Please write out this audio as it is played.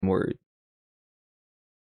word.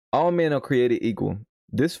 All men are created equal.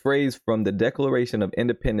 This phrase from the Declaration of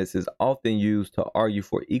Independence is often used to argue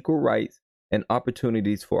for equal rights and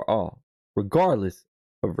opportunities for all, regardless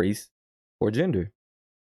of race or gender.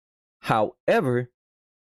 However,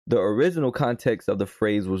 the original context of the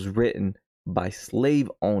phrase was written by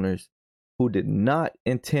slave owners who did not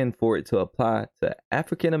intend for it to apply to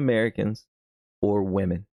African Americans or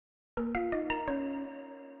women.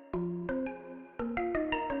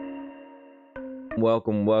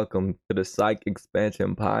 Welcome to the Psych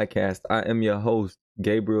Expansion Podcast. I am your host,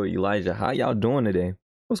 Gabriel Elijah. How y'all doing today?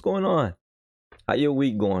 What's going on? How your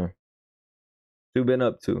week going? What you been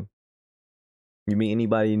up to? You meet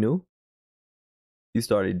anybody new? You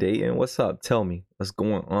started dating? What's up? Tell me. What's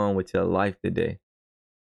going on with your life today?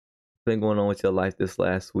 What's been going on with your life this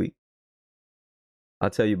last week?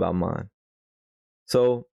 I'll tell you about mine.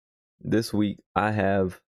 So, this week I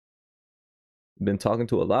have been talking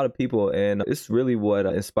to a lot of people, and it's really what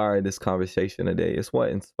inspired this conversation today. It's what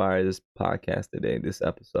inspired this podcast today, this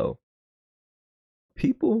episode.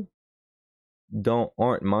 People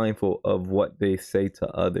aren't mindful of what they say to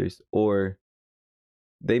others, or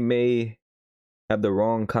they may have the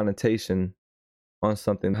wrong connotation on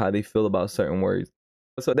something, how they feel about certain words.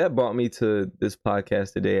 So that brought me to this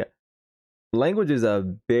podcast today. Language is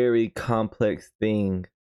a very complex thing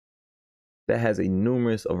that has a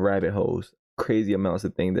numerous of rabbit holes, crazy amounts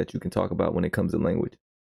of things that you can talk about when it comes to language.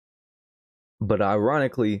 But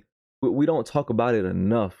ironically, we don't talk about it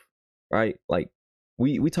enough, right? Like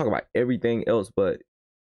we talk about everything else, but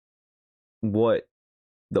what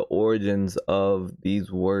the origins of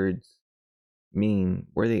these words mean,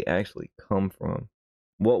 where they actually come from,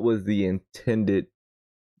 what was the intended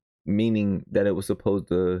meaning that it was supposed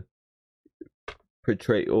to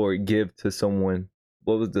portray or give to someone,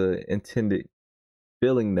 what was the intended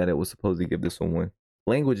feeling that it was supposed to give to someone.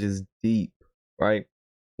 Language is deep, right?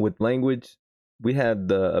 With language, we have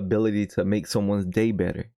the ability to make someone's day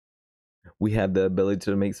better. We have the ability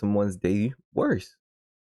to make someone's day worse.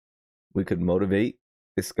 We could motivate,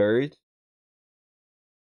 discourage.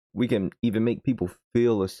 We can even make people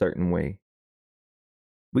feel a certain way.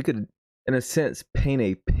 We could, in a sense, paint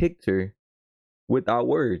a picture with our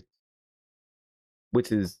words,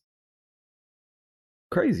 which is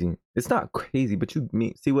crazy. It's not crazy, but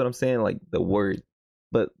see what I'm saying? Like the word,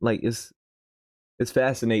 but like it's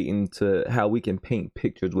fascinating to how we can paint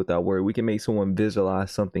pictures with our word. We can make someone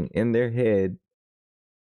visualize something in their head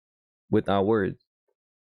with our words.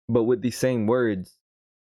 But with these same words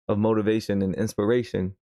of motivation and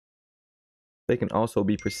inspiration, they can also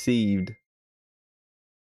be perceived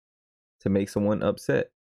to make someone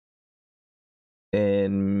upset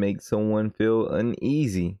and make someone feel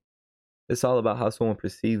uneasy. It's all about how someone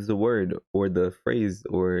perceives the word or the phrase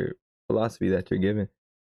or philosophy that you're given.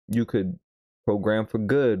 You could program for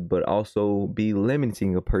good, but also be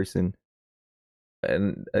limiting a person.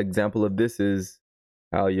 An example of this is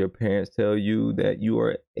how your parents tell you that you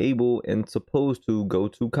are able and supposed to go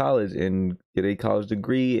to college and get a college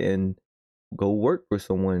degree and go work for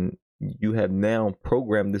someone. You have now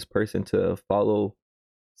programmed this person to follow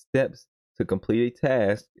steps to complete a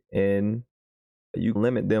task, and you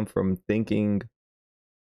limit them from thinking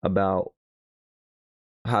about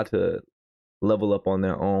how to level up on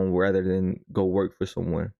their own rather than go work for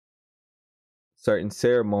someone. Certain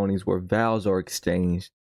ceremonies where vows are exchanged,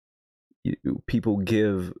 people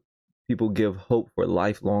give hope for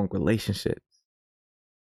lifelong relationships,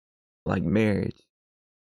 like marriage.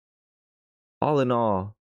 All in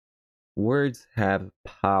all, words have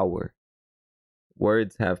power.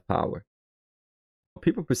 Words have power.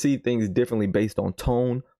 People perceive things differently based on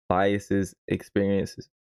tone, biases, experiences,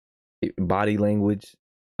 body language.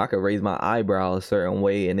 I could raise my eyebrow a certain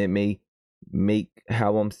way and it may make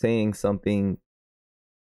how I'm saying something,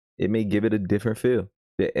 it may give it a different feel.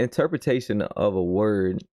 The interpretation of a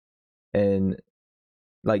word, and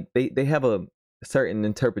like they have a certain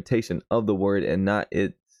interpretation of the word and not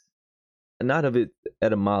of its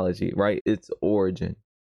etymology, right? Its origin.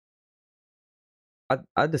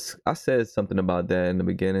 I said something about that in the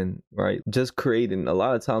beginning, right? Just creating, a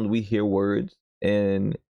lot of times we hear words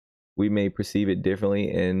and we may perceive it differently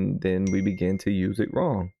and then we begin to use it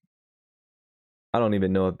wrong. I don't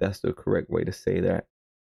even know if that's the correct way to say that,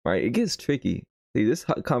 right? It gets tricky. See, this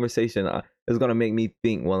conversation is going to make me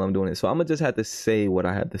think while I'm doing it. So I'm going to just have to say what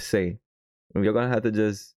I have to say. And you're going to have to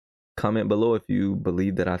just comment below if you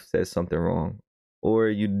believe that I've said something wrong or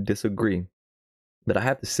you disagree. But I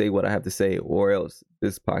have to say what I have to say, or else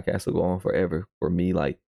this podcast will go on forever for me,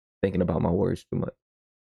 like thinking about my words too much.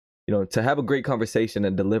 You know, to have a great conversation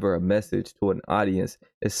and deliver a message to an audience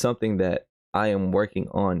is something that I am working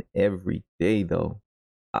on every day, though.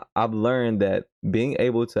 I've learned that being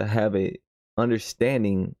able to have a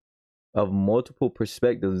understanding of multiple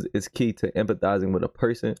perspectives is key to empathizing with a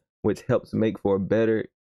person, which helps make for a better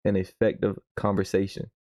and effective conversation,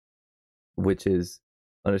 which is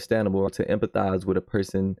understandable. To empathize with a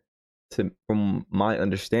person, from my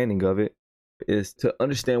understanding of it, is to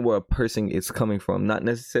understand where a person is coming from, not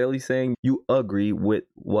necessarily saying you agree with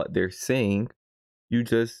what they're saying. You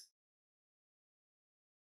just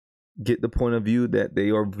get the point of view that they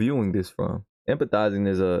are viewing this from. Empathizing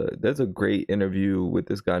there's a great interview with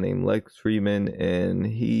this guy named Lex Friedman, and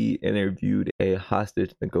he interviewed a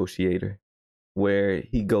hostage negotiator where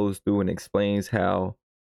he goes through and explains how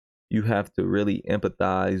you have to really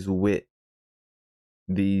empathize with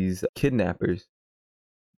these kidnappers,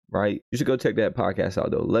 right? You should go check that podcast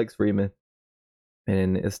out though. Lex Friedman,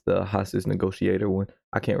 and it's the hostage negotiator one.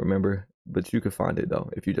 I can't remember, but you can find it though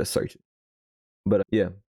if you just search it. But yeah,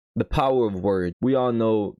 the power of words. We all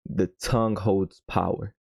know the tongue holds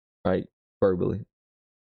power, right? Verbally.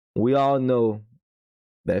 We all know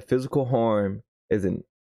that physical harm is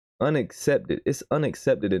unaccepted. It's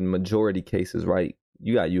unaccepted in majority cases, right?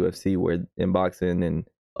 You got UFC where in boxing and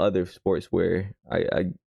other sports where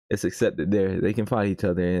it's accepted there. They can fight each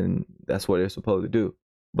other and that's what they're supposed to do.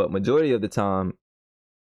 But majority of the time,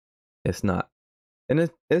 it's not. And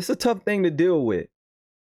it's a tough thing to deal with.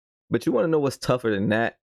 But you want to know what's tougher than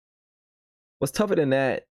that? What's tougher than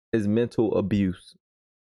that is mental abuse.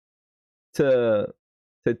 To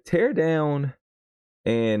tear down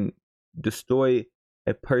and destroy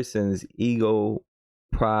a person's ego,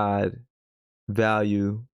 pride,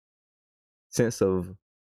 value, sense of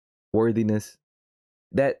worthiness,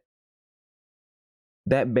 that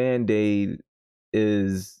band-aid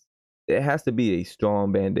it has to be a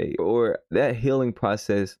strong band-aid, or that healing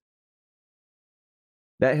process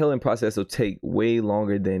will take way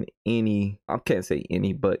longer than I can't say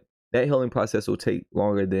any, but that healing process will take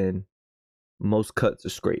longer than most cuts or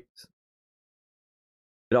scrapes.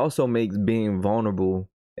 It also makes being vulnerable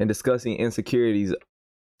and discussing insecurities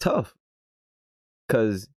tough,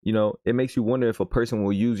 because it makes you wonder if a person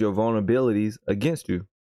will use your vulnerabilities against you.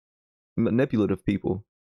 Manipulative people,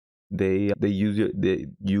 they use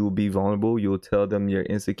you'll be vulnerable, you'll tell them your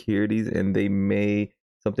insecurities, and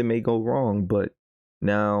something may go wrong, but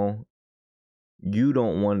now you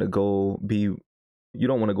don't want to go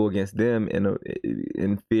against them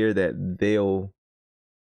in fear that they'll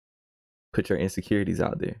put your insecurities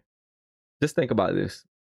out there. Just think about this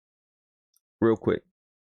real quick.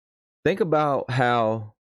 Think about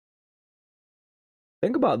the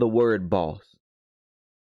word boss.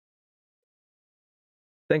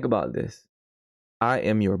 Think about this. I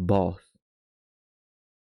am your boss.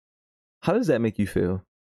 How does that make you feel?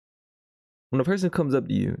 When a person comes up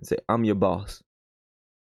to you and say, I'm your boss,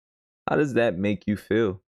 how does that make you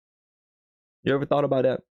feel? You ever thought about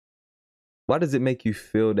that? Why does it make you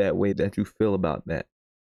feel that way that you feel about that?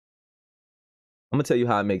 I'm going to tell you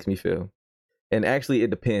how it makes me feel. And actually, it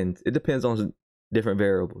depends. It depends on different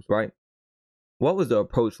variables, right? What was the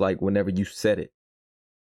approach like whenever you said it?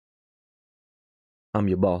 I'm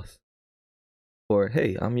your boss. Or,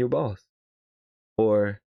 hey, I'm your boss.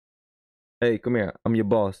 Or, hey, come here. I'm your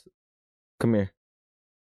boss. Come here.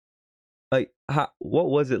 Like, what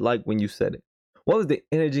was it like when you said it? What was the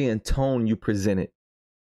energy and tone you presented?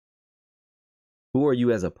 Who are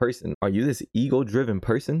you as a person? Are you this ego-driven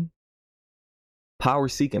person?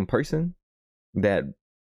 Power-seeking person that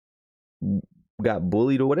got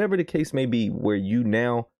bullied, or whatever the case may be, where you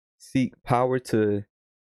now seek power to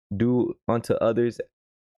do unto others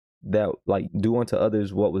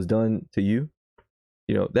what was done to you?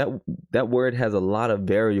 That word has a lot of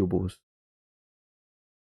variables.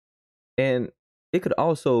 And it could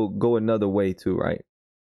also go another way too, right?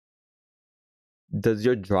 Does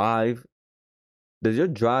your drive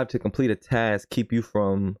to complete a task keep you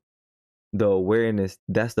from the awareness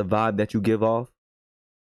that's the vibe that you give off,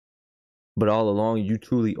 but all along you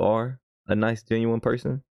truly are a nice, genuine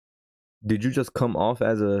person? Did you just come off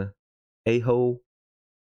as a hole,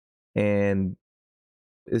 and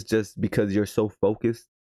it's just because you're so focused,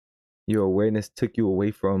 your awareness took you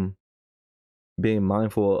away from being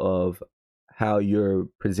mindful of how you're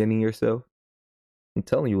presenting yourself? I'm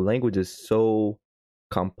telling you, language is so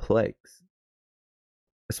complex,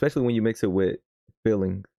 especially when you mix it with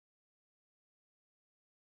feelings.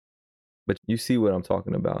 But you see what I'm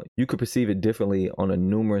talking about. You could perceive it differently on a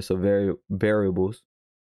numerous of variables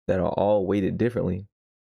that are all weighted differently.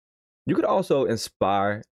 You could also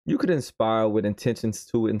inspire. You could inspire with intentions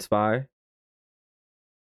to inspire.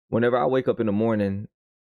 Whenever I wake up in the morning,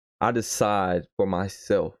 I decide for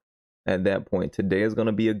myself at that point. Today is going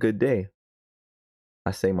to be a good day.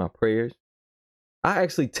 I say my prayers. I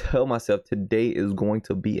actually tell myself today is going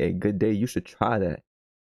to be a good day. You should try that.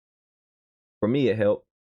 For me, it helped.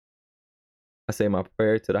 I say my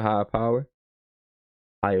prayer to the higher power.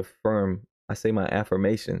 I affirm. I say my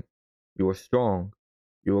affirmation. You are strong.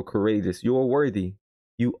 You are courageous. You are worthy.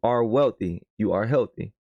 You are wealthy. You are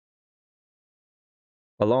healthy.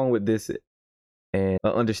 Along with this and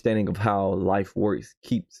an understanding of how life works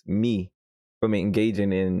keeps me from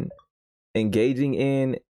engaging in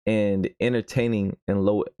and entertaining in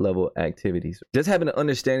low level activities. Just having an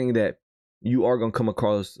understanding that you are going to come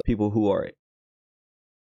across people who are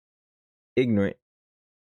ignorant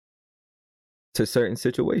to certain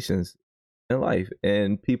situations in life,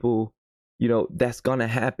 and people, that's going to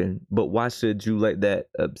happen. But why should you let that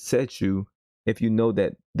upset you if you know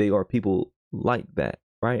that they are people like that,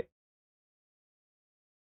 right?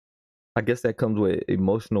 I guess that comes with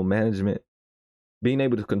emotional management, being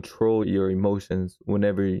able to control your emotions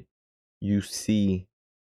whenever you see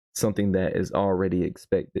something that is already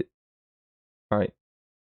expected. All right.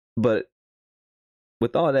 But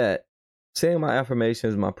with all that, saying my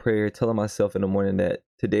affirmations, my prayer, telling myself in the morning that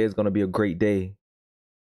today is going to be a great day,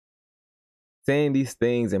 saying these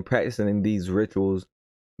things and practicing these rituals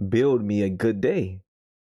build me a good day.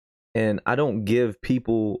 And I don't give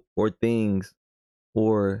people or things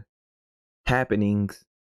or happenings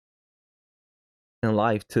in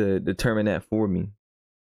life to determine that for me.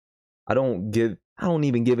 I don't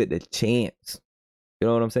even give it the chance. You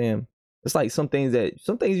know what I'm saying? It's like some things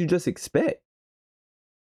you just expect.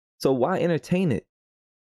 So why entertain it?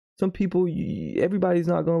 Some people, everybody's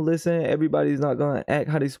not going to listen. Everybody's not going to act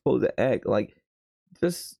how they're supposed to act. Like,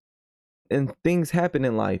 and things happen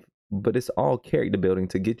in life, but it's all character building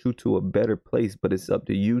to get you to a better place. But it's up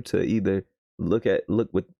to you to either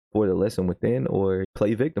for the lesson within or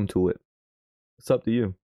play victim to it. It's up to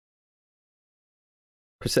you.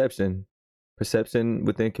 Perception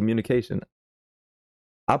within communication.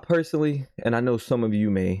 I personally, and I know some of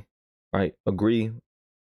you may, right, agree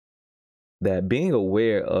that being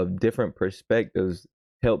aware of different perspectives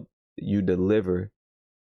help you deliver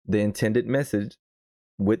the intended message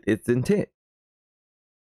with its intent.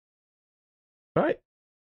 Right?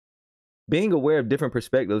 Being aware of different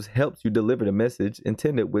perspectives helps you deliver the message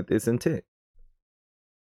intended with its intent.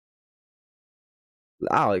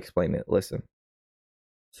 I'll explain it. Listen.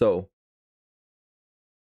 So,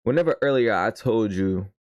 whenever earlier I told you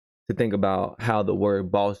to think about how the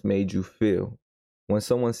word boss made you feel, when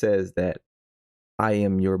someone says that I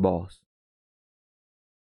am your boss,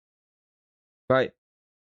 right?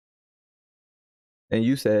 And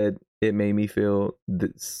you said it made me feel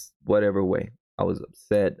this whatever way. I was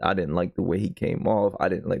upset. I didn't like the way he came off. I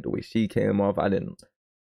didn't like the way she came off.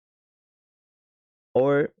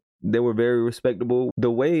 Or they were very respectable.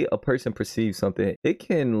 The way a person perceives something, it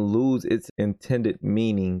can lose its intended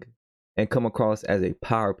meaning and come across as a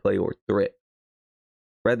power play or threat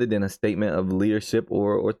rather than a statement of leadership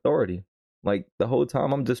or authority. Like the whole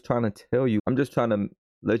time, I'm just trying to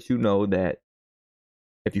let you know that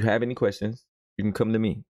if you have any questions, you can come to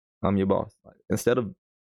me. I'm your boss. Instead of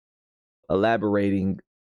elaborating,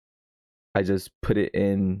 I just put it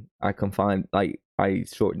in, I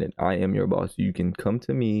shorten it. I am your boss. You can come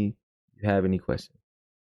to me if you have any questions.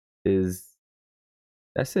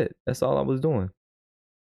 That's it. That's all I was doing.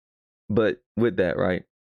 But with that, right?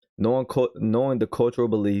 Knowing the cultural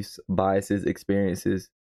beliefs, biases, experiences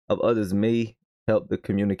of others may help the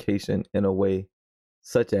communication in a way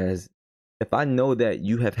such as if I know that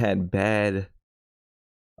you have had bad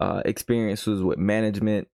experiences with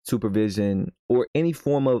management, supervision, or any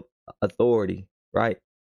form of authority, right?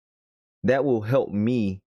 That will help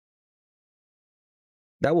me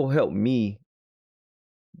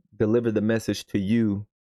deliver the message to you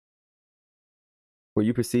where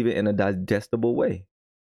you perceive it in a digestible way.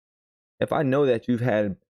 If I know that you've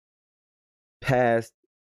had past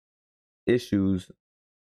issues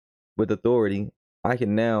with authority, I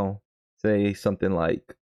can now say something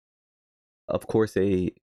like, of course,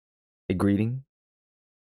 a greeting.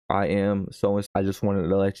 I am so and so. I just wanted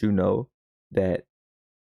to let you know that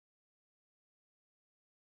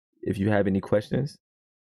if you have any questions,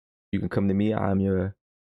 you can come to me. I'm your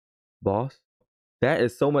boss. That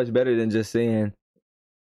is so much better than just saying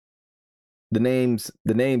the name's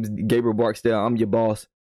Gabriel Barksdale. I'm your boss.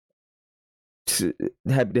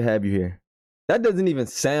 Happy to have you here. That doesn't even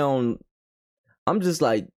sound. I'm just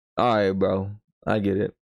like, all right, bro. I get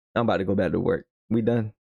it. I'm about to go back to work. We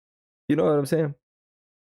done. You know what I'm saying?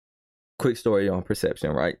 Quick story on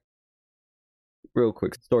perception, right? Real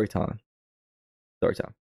quick story time.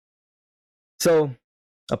 So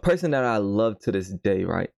A person that I love to this day,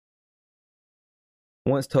 right,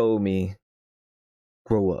 once told me,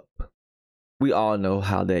 grow up. We all know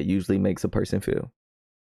how that usually makes a person feel.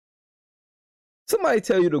 Somebody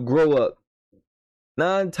tell you to grow up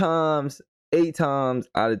 9 times, 8 times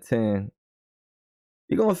out of 10,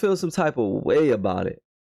 you're going to feel some type of way about it.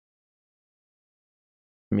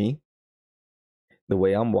 Me, the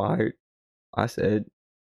way I'm wired, I said,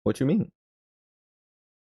 what you mean?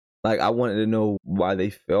 Like, I wanted to know why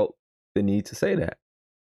they felt the need to say that.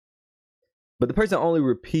 But the person only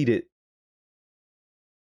repeated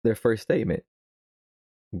their first statement,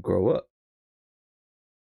 grow up.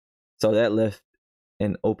 So that left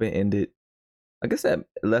an open-ended, I guess that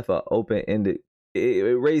left an open-ended,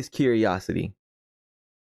 it raised curiosity.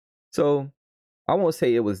 So I won't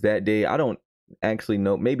say it was that day. I don't actually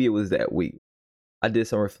know. Maybe it was that week. I did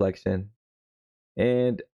some reflection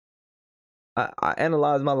and I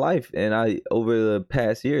analyzed my life, and over the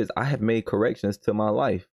past years, I have made corrections to my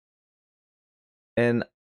life. And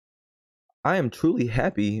I am truly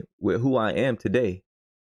happy with who I am today.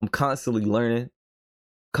 I'm constantly learning,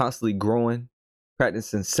 constantly growing,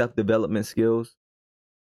 practicing self-development skills.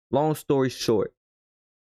 Long story short,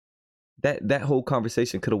 that whole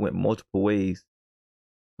conversation could have went multiple ways.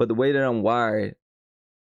 But the way that I'm wired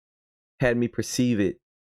had me perceive it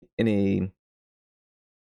in a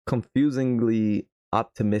confusingly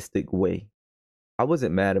optimistic way. I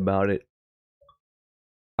wasn't mad about it.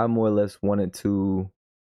 I more or less wanted to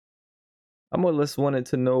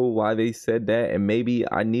know why they said that, and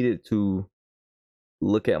maybe I needed to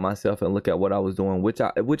look at myself and look at what I was doing,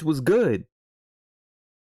 which was good.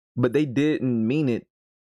 But they didn't mean it.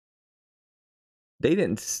 They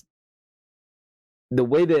didn't. The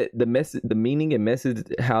way that the meaning and message,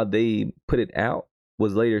 how they put it out,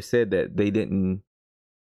 was later said that they didn't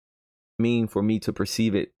mean for me to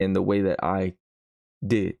perceive it in the way that I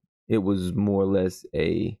did. It was more or less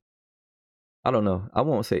I don't know. I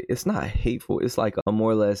won't say it's not hateful. It's like a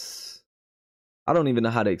more or less, I don't even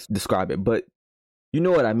know how to describe it, but you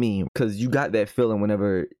know what I mean, because you get that feeling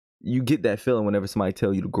whenever somebody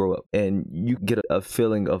tell you to grow up, and you get a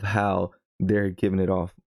feeling of how they're giving it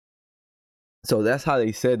off. So that's how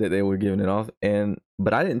they said that they were giving it off,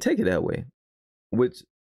 but I didn't take it that way, which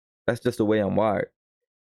that's just the way I'm wired.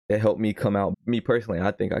 It helped me come out. Me personally,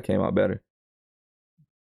 I think I came out better.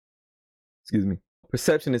 Excuse me.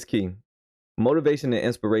 Perception is key. Motivation and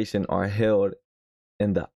inspiration are held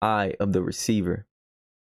in the eye of the receiver.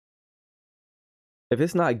 If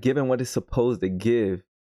it's not giving what it's supposed to give,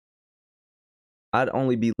 I'd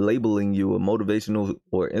only be labeling you a motivational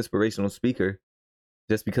or inspirational speaker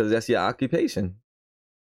just because that's your occupation.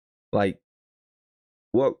 Like,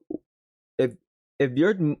 what if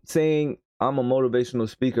you're saying I'm a motivational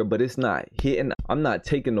speaker, but it's not hitting? I'm not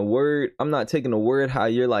taking the word how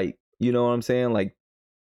you're like, you know what I'm saying? Like,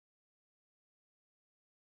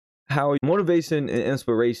 how motivation and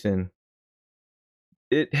inspiration,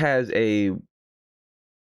 it has a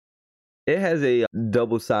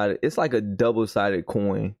double-sided, it's like a double-sided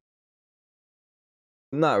coin.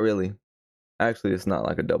 Not really. Actually, it's not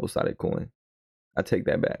like a double-sided coin. I take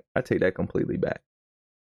that back. I take that completely back.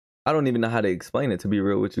 I don't even know how to explain it, to be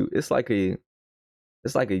real with you. It's like a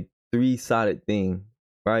three-sided thing,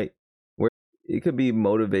 right? Where it could be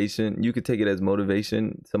motivation. You could take it as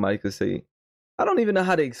motivation. Somebody could say, I don't even know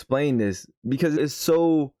how to explain this because it's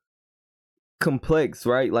so complex,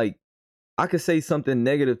 right? Like, I could say something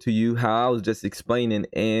negative to you, how I was just explaining,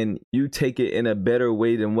 and you take it in a better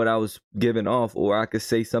way than what I was giving off. Or I could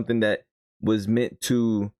say something that was meant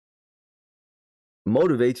to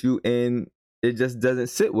motivate you, and it just doesn't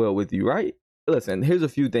sit well with you, right? Listen, here's a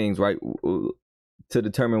few things, right, to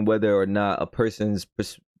determine whether or not a person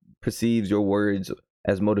perceives your words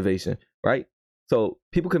as motivation, right? So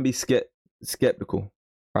people can be skeptical,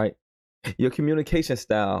 right? Your communication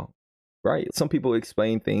style, right? Some people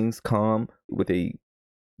explain things calm with a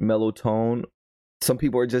mellow tone. Some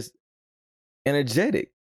people are just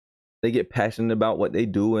energetic. They get passionate about what they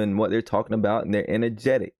do and what they're talking about, and they're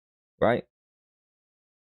energetic, right?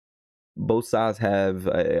 Both sides have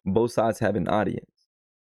an audience.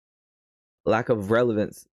 Lack of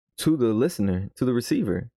relevance to the listener, to the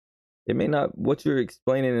receiver. It may not, what you're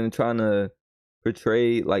explaining and trying to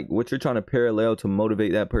portray, like what you're trying to parallel to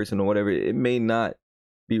motivate that person or whatever, it may not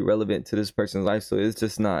be relevant to this person's life. So it's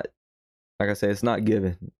just not, like I said, it's not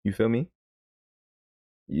given. You feel me?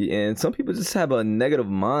 And some people just have a negative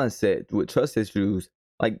mindset with trust issues.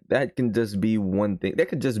 Like, that can just be one thing. That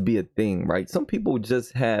could just be a thing, right? Some people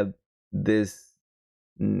just have this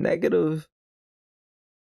negative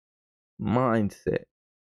mindset,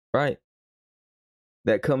 right?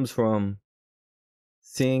 That comes from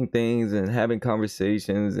seeing things and having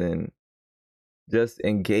conversations and just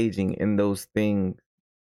engaging in those things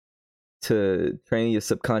to train your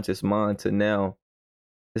subconscious mind to now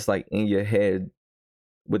it's like in your head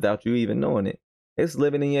without you even knowing it. It's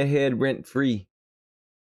living in your head rent free.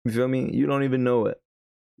 You feel me? You don't even know it.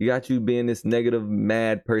 You got you being this negative,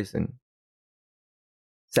 mad person.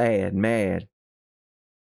 Sad, mad.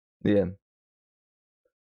 Yeah.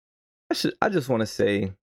 I just want to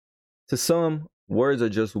say, to some, words are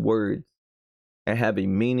just words and have a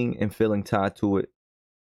meaning and feeling tied to it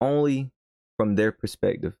only from their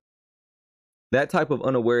perspective. That type of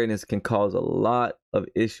unawareness can cause a lot of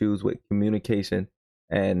issues with communication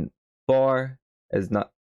and far as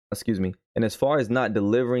not, and as far as not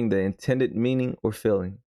delivering the intended meaning or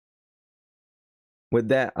feeling. With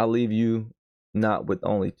that, I'll leave you not with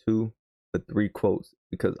only 2, but 3 quotes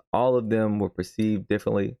because all of them were perceived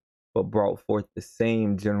differently but brought forth the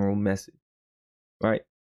same general message, right?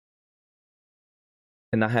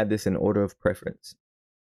 And I have this in order of preference.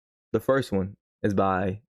 The first one is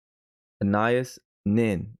by Anais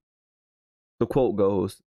Nin. The quote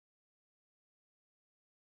goes,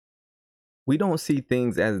 "We don't see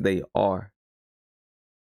things as they are.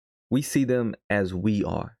 We see them as we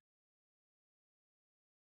are."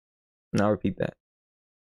 And I'll repeat that.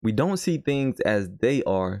 We don't see things as they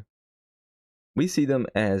are. We see them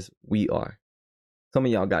as we are. Some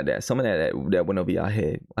of y'all got that. Some of that went over your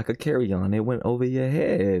head. Like a carry-on. It went over your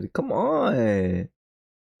head. Come on.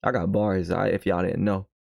 I got bars, if y'all didn't know.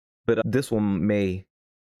 But this one may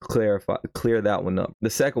clear that one up. The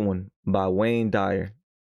second one by Wayne Dyer.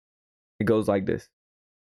 It goes like this.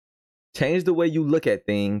 Change the way you look at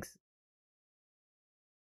things,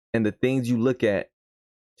 and the things you look at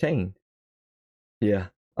change. Yeah,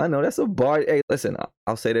 I know that's a bar. Hey, listen,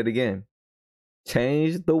 I'll say that again.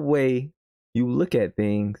 Change the way you look at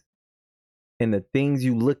things, and the things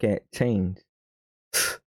you look at change.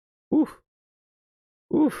 Oof.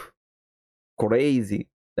 Oof. Crazy.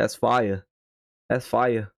 That's fire. That's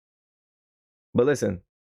fire. But listen,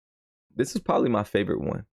 this is probably my favorite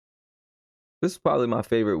one. This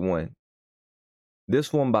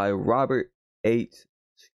one by Robert H.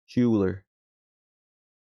 Schuller.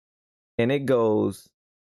 And it goes,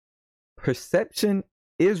 perception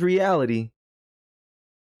is reality,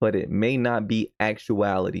 but it may not be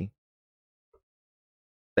actuality.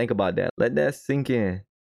 Think about that. Let that sink in.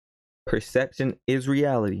 Perception is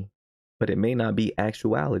reality, but it may not be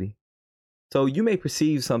actuality. So you may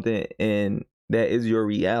perceive something and that is your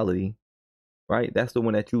reality, right? That's the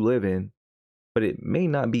one that you live in, but it may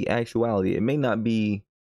not be actuality. It may not be,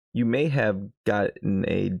 you may have gotten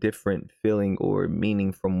a different feeling or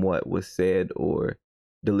meaning from what was said or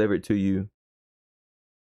delivered to you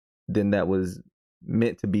than that was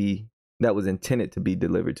meant to be, that was intended to be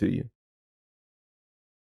delivered to you.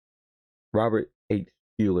 Robert H.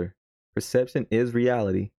 Schuller. Perception is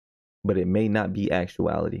reality, but it may not be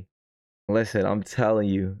actuality. Listen, I'm telling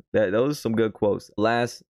you that those are some good quotes.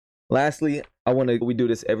 Lastly, we do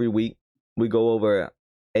this every week. We go over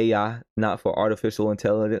AI, not for artificial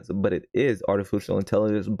intelligence, but it is artificial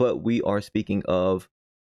intelligence. But we are speaking of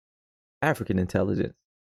African intelligence,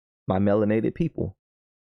 my melanated people.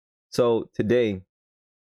 So today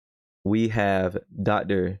we have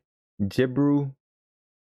Dr. Gebru.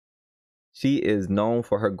 She is known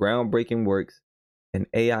for her groundbreaking works in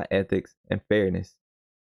AI ethics and fairness,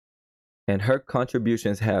 and her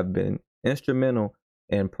contributions have been instrumental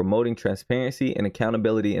in promoting transparency and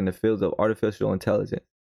accountability in the fields of artificial intelligence.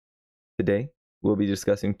 Today, we'll be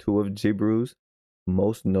discussing 2 of Gebru's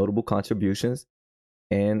most notable contributions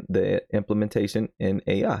and the implementation in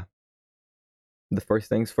AI. The first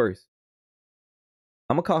things first.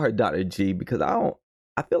 I'm gonna call her Dr. G because I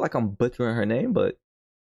feel like I'm butchering her name, but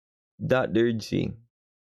Dr. G,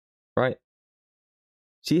 right?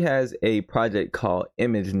 She has a project called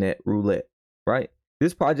ImageNet Roulette, right?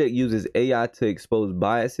 This project uses AI to expose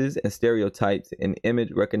biases and stereotypes in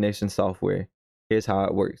image recognition software. Here's how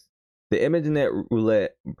it works. The ImageNet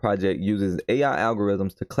Roulette project uses AI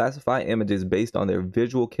algorithms to classify images based on their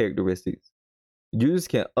visual characteristics. Users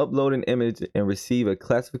can upload an image and receive a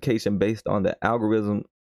classification based on the algorithm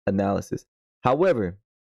analysis. However,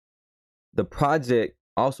 the project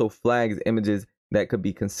also flags images that could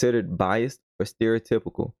be considered biased or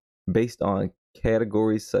stereotypical based on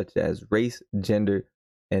categories such as race, gender,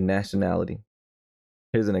 and nationality.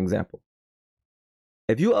 Here's an example.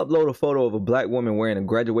 If you upload a photo of a black woman wearing a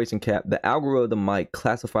graduation cap, the algorithm might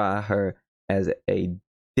classify her as a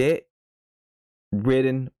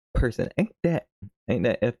debt-ridden person. Ain't that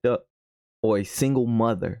effed up? Or a single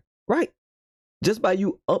mother, right? Just by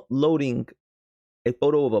you uploading a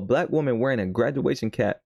photo of a black woman wearing a graduation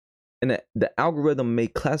cap, and the algorithm may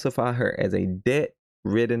classify her as a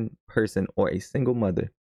debt-ridden person or a single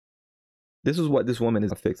mother. This is what this woman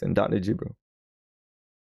is fixing, Dr. Gebru.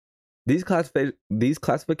 These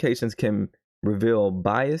classifications can reveal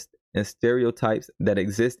bias and stereotypes that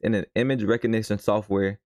exist in an image recognition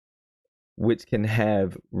software, which can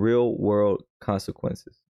have real-world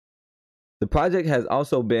consequences. The project has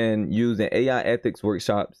also been used in AI ethics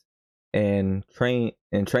workshops and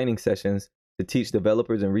training sessions to teach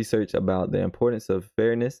developers and research about the importance of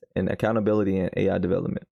fairness and accountability in AI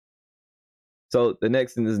development. So the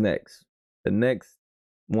next thing is next. The next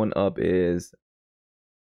one up is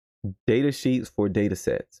Data Sheets for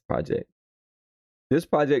Datasets project. This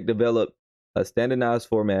project developed a standardized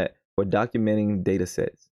format for documenting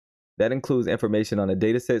datasets. That includes information on the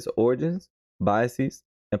dataset's origins, biases,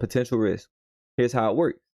 and potential risks. Here's how it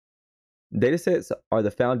works. Datasets are the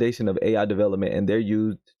foundation of AI development, and they're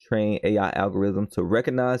used to train AI algorithms to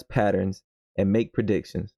recognize patterns and make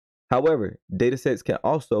predictions. However, datasets can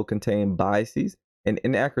also contain biases and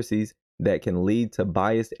inaccuracies that can lead to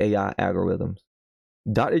biased AI algorithms.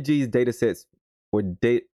 Dr. G's datasets for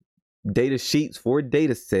data sheets for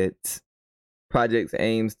datasets projects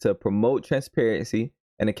aims to promote transparency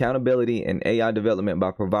and accountability in AI development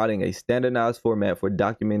by providing a standardized format for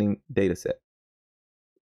documenting datasets.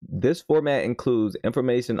 This format includes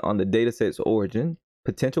information on the dataset's origin,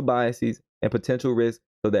 potential biases, and potential risks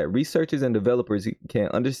so that researchers and developers can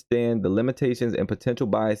understand the limitations and potential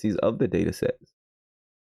biases of the datasets.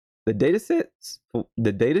 The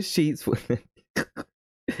data sheets for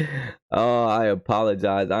oh, I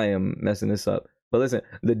apologize. I am messing this up. But listen,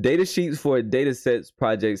 the data sheets for datasets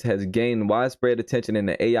projects has gained widespread attention in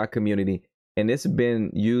the AI community, and it's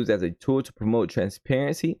been used as a tool to promote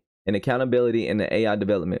transparency and accountability in the AI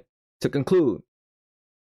development. To conclude,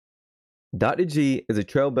 Dr. G is a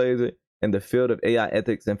trailblazer in the field of AI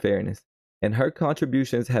ethics and fairness, and her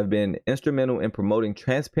contributions have been instrumental in promoting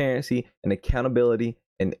transparency and accountability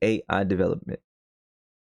in AI development.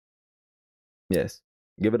 Yes,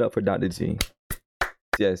 give it up for Dr. G.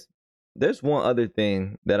 Yes, there's one other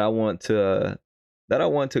thing that I want to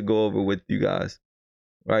go over with you guys,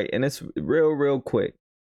 right? And it's real quick.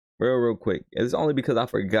 It's only because I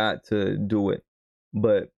forgot to do it.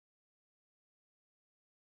 But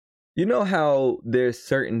you know how there's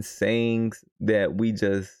certain sayings that we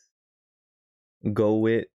just go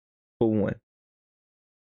with? For one,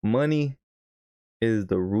 money is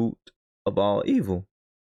the root of all evil.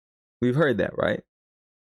 We've heard that, right?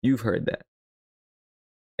 You've heard that.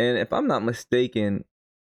 And if I'm not mistaken,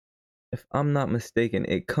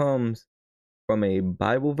 it comes from a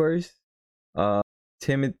Bible verse.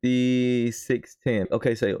 Timothy 6:10.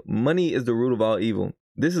 Okay, so money is the root of all evil.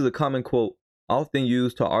 This is a common quote often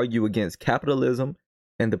used to argue against capitalism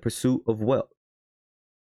and the pursuit of wealth.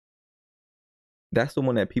 That's the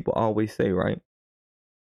one that people always say, right?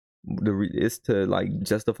 It's to like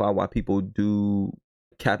justify why people do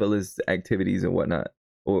capitalist activities and whatnot,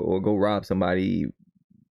 or go rob somebody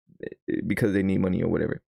because they need money or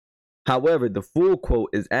whatever. However, the full quote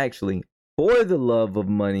is actually, "For the love of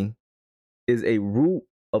money is a root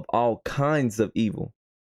of all kinds of evil."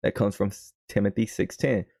 That comes from Timothy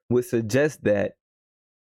 6:10, which suggests that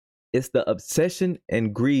it's the obsession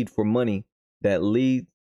and greed for money that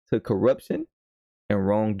leads to corruption and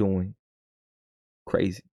wrongdoing.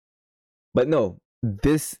 Crazy. But no,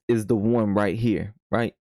 this is the one right here,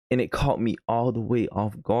 right? And it caught me all the way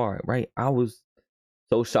off guard, right? I was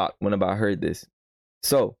so shocked whenever I heard this.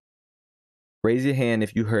 So, raise your hand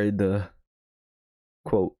if you heard the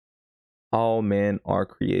quote, "All men are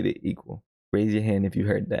created equal." Raise your hand if you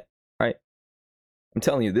heard that, right? I'm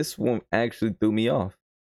telling you, this one actually threw me off.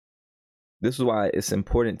 This is why it's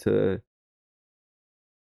important to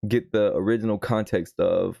get the original context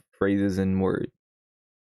of phrases and words.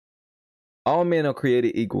 All men are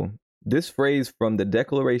created equal. This phrase from the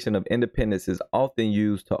Declaration of Independence is often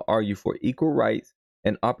used to argue for equal rights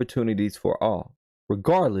and opportunities for all,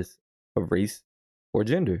 regardless of race or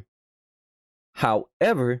gender.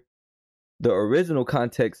 However, the original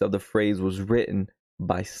context of the phrase was written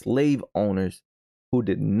by slave owners who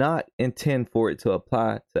did not intend for it to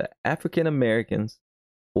apply to African Americans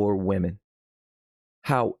or women.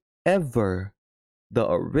 However, the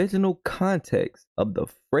original context of the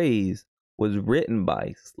phrase was written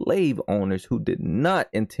by slave owners who did not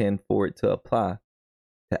intend for it to apply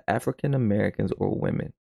to African Americans or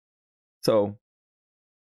women. So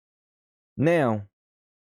now,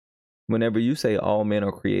 whenever you say all men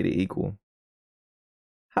are created equal,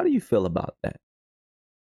 how do you feel about that?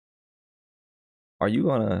 Are you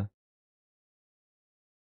gonna,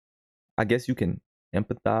 I guess you can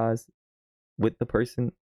empathize with the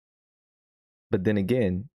person? But then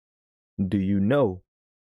again, do you know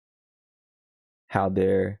how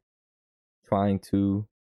they're trying to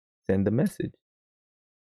send the message?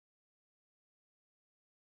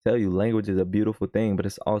 Tell you, language is a beautiful thing, but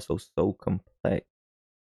it's also so complex,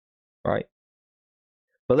 right?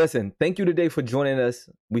 But listen, thank you today for joining us.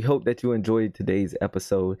 We hope that you enjoyed today's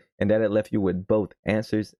episode and that it left you with both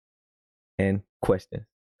answers and questions.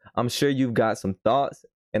 I'm sure you've got some thoughts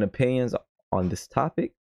and opinions on this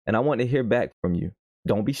topic, and I want to hear back from you.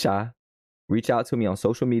 Don't be shy. Reach out to me on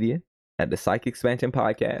social media at the Psych Expansion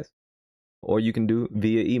Podcast, or you can do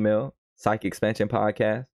via email, Psych Expansion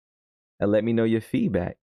Podcast, and let me know your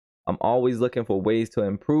feedback. I'm always looking for ways to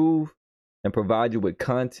improve and provide you with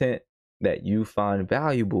content that you find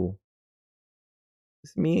valuable.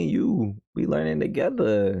 It's me and you. We learning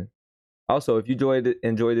together. Also, if you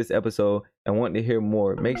enjoyed this episode and want to hear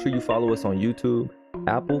more, make sure you follow us on YouTube,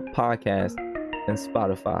 Apple Podcasts, and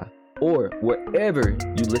Spotify, or wherever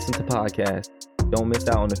you listen to podcasts. Don't miss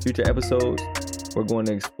out on the future episodes. We're going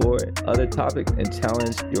to explore other topics and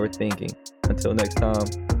challenge your thinking. Until next time,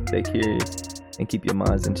 stay curious and keep your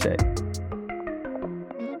minds in check.